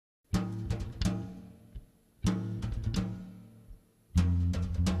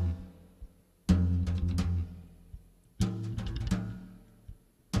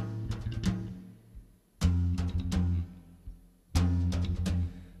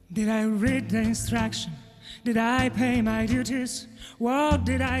Did I read the instruction? Did I pay my duties? What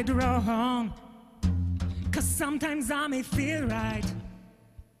did I do wrong? 'Cause sometimes I may feel right,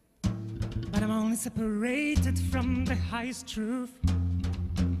 but I'm only separated from the highest truth.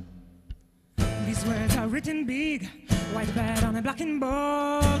 These words are written big, white bed on a black and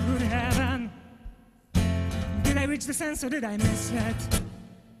bold. Good heaven, did I reach the sense or did I miss it?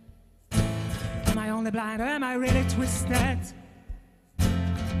 Am I only blind or am I really twisted?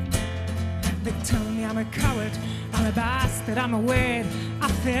 They tell me I'm a coward, I'm a bastard, I'm a weird. I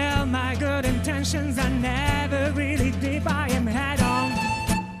feel my good intentions are never really deep. I am head on,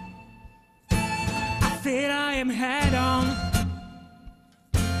 I feel I am head on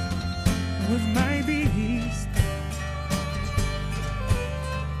with my beast.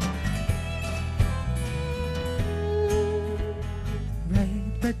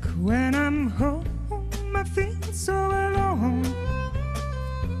 Right back when I'm home, I feel so alone.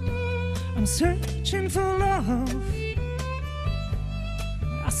 I'm searching for love,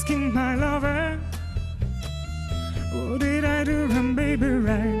 asking my lover, what did I do wrong, baby?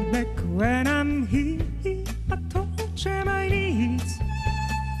 Right back when I'm here, I torture my needs.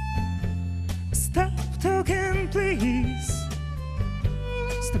 Stop talking, please.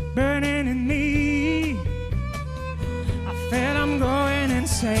 Stop burning in me. I feel I'm going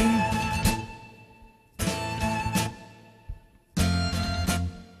insane.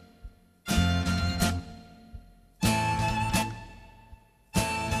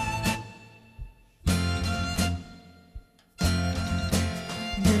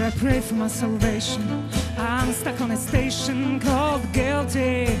 Did I pray for my salvation? I'm stuck on a station called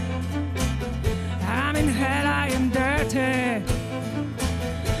guilty. I'm in hell, I am dirty.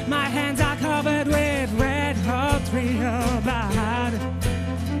 My hands are covered with red hot real blood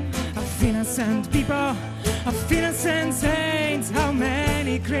of innocent people, of innocent saints. How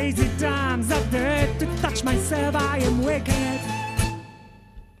many crazy times I've dared to touch myself. I am wicked,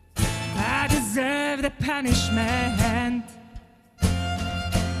 I deserve the punishment.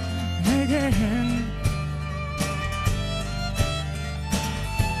 Again.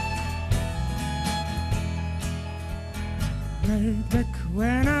 Right back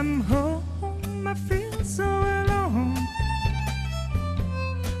when I'm home, I feel so alone.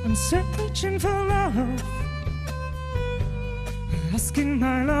 I'm searching for love, asking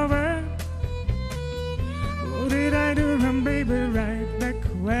my lover, what did I do wrong, baby? Right back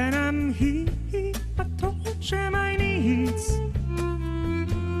when I'm here, I torture my needs.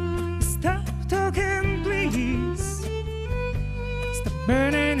 Stop talking, please. Stop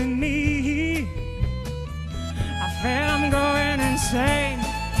burning in me. I feel I'm going insane.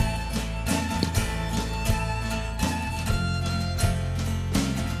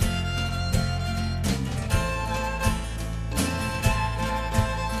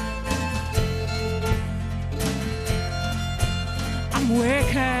 I'm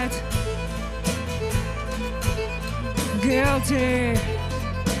wicked, guilty.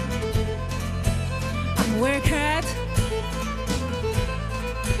 Wicked,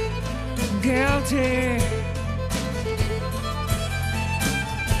 guilty.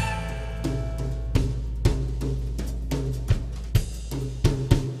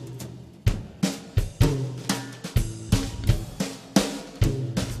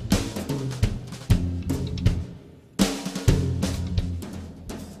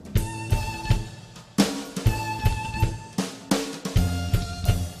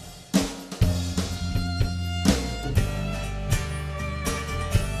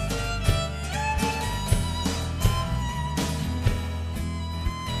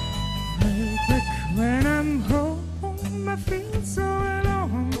 When I'm home, I feel so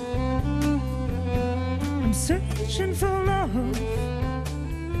alone. I'm searching for love,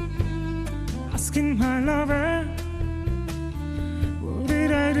 asking my lover, what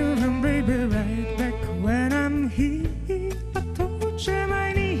did I do wrong, baby? Right back when I'm here, I torture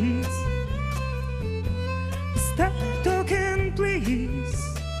my needs. Stop talking, please.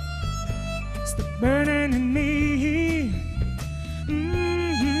 Stop burning in me.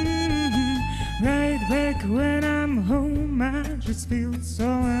 Right back when I'm home, I just feel so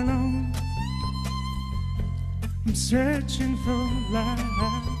alone. I'm searching for love,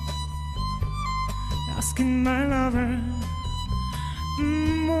 asking my lover,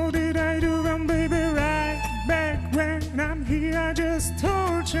 what did I do wrong, baby? Right back when I'm here, I just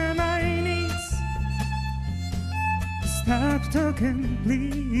torture my needs. Stop talking,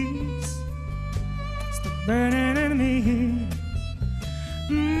 please. Stop burning in me.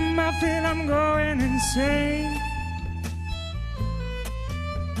 I feel I'm going insane.